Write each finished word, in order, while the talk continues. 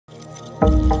I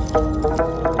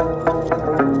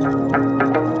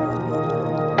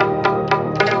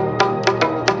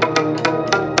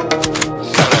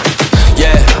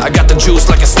got the juice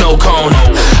like a snow cone,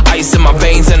 ice in my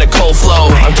veins and a cold flow.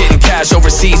 I'm getting cash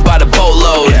overseas by the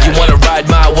boatload. You wanna ride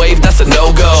my wave? That's a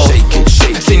no-go.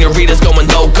 Senoritas going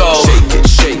loco,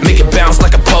 make it bounce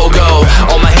like a pogo.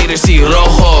 All my haters see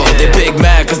rojo, they big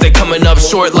mad cause they coming up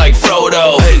short like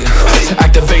Frodo.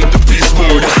 Activate the beast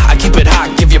mode, I keep it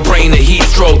hot, give your brain a heat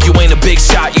stroke. You ain't a big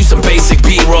shot, you some basic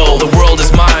B-roll. The world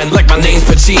is mine like my name's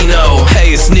Pacino.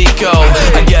 Hey, it's Nico,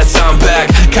 I guess I'm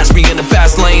back. Catch me in the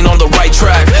fast lane on the right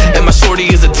track, and my shorty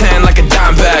is a 10 like a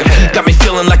dime bag. Got me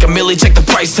feeling like a milli, check the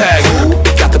price tag.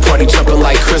 Got the party jumping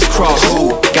like crisscross.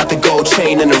 Got the gold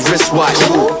chain and the wristwatch.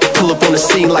 Pull up on the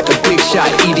scene like a big shot.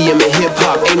 EDM and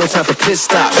hip-hop, ain't no time for pit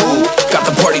stops. Got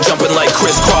the party jumping like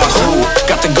crisscross.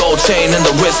 Got the gold chain and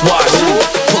the wristwatch.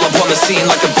 Pull up on the scene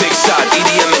like a big shot.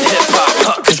 EDM and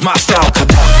hip-hop, cause my style.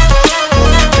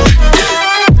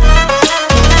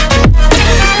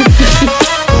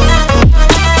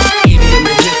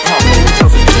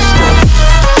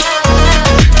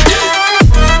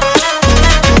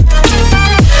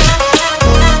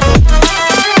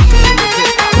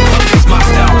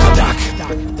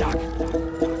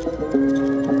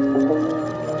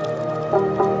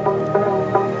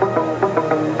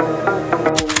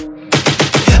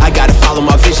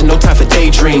 No time for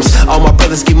daydreams. All my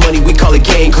brothers get money, we call it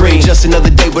gang green. Just another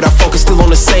day, but our focus still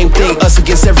on the same thing. Us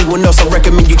against everyone else, I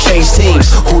recommend you change teams.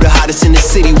 Who the hottest in the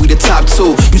city? We the top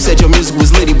two. You said your music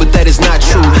was litty, but that is not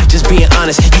true. Just being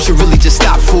honest, you should really just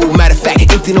stop, fool. Matter of fact,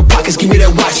 empty no pockets, give me that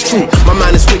watch too. My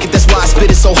mind is wicked, that's why I spit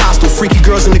it so hostile. Freaky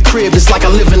girls in the crib, it's like I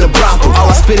live in a brothel. All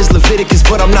I spit is Leviticus,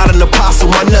 but I'm not an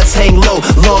apostle. My nuts hang low,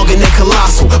 long and they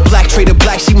colossal. Black trader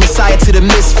black, she messiah to the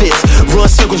misfits. Run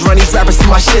circles, run these rappers to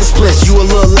my shin splits. You a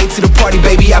little late to the party,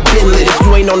 baby, I been lit. If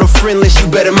you ain't on the friend list, you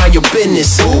better mind your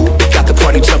business. Got the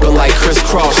party jumping like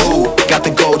crisscross. Got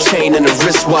the gold chain and the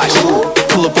wristwatch.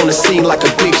 Pull up on the scene like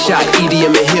a big shot.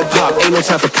 EDM and hip-hop, ain't no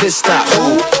time for pit stops.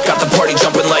 Got the party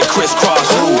jumping like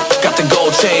crisscross. Got the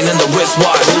gold chain and the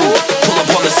wristwatch. Pull up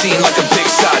on the scene like a big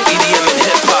shot. EDM and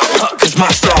hip-hop, cause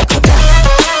my style.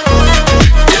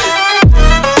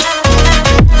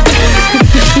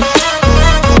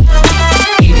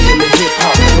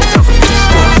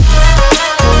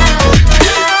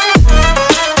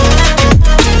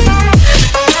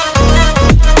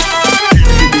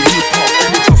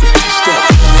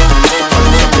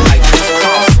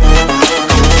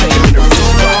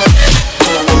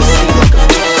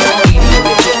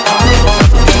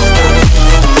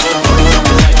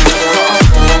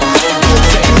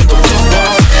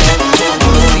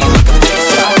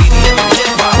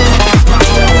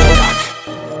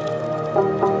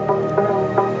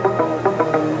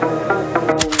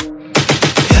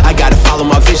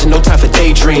 No time for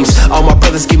daydreams. All my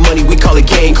brothers get money, we call it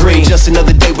gang green. Just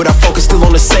another day, but our focus still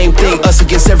on the same thing. Us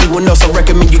against everyone else, I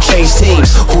recommend you change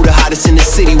teams. Who the hottest in the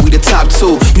city? We the top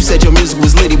two. You said your music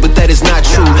was litty, but that is not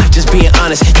true. Just being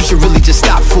honest, you should really just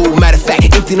stop, fool. Matter of fact,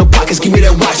 empty no pockets, give me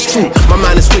that watch too. My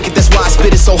mind is wicked, that's why I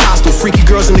spit it so hostile. Freaky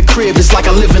girls in the crib, it's like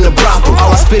I live in a brothel.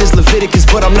 All I spit is Leviticus,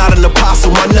 but I'm not an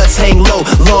apostle. My nuts hang low,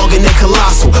 long and they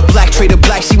colossal. Black trader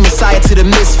black, she messiah to the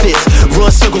misfits.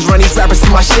 Run circles, run these rappers to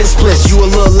my shin splits. You a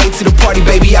little late to the party,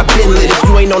 baby, I been lit. If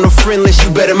you ain't on the friend list,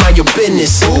 you better mind your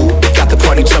business. Got the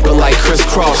party jumping like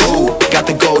crisscross. Got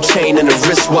the gold chain and the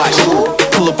wristwatch.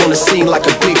 Pull up on the scene like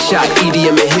a big shot.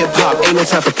 EDM and hip-hop, ain't no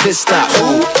time for pit stops.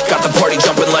 Got the party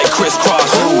jumping like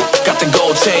crisscross. Got the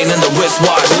gold chain and the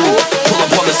wristwatch. Pull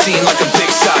up on the scene like a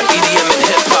big shot. EDM and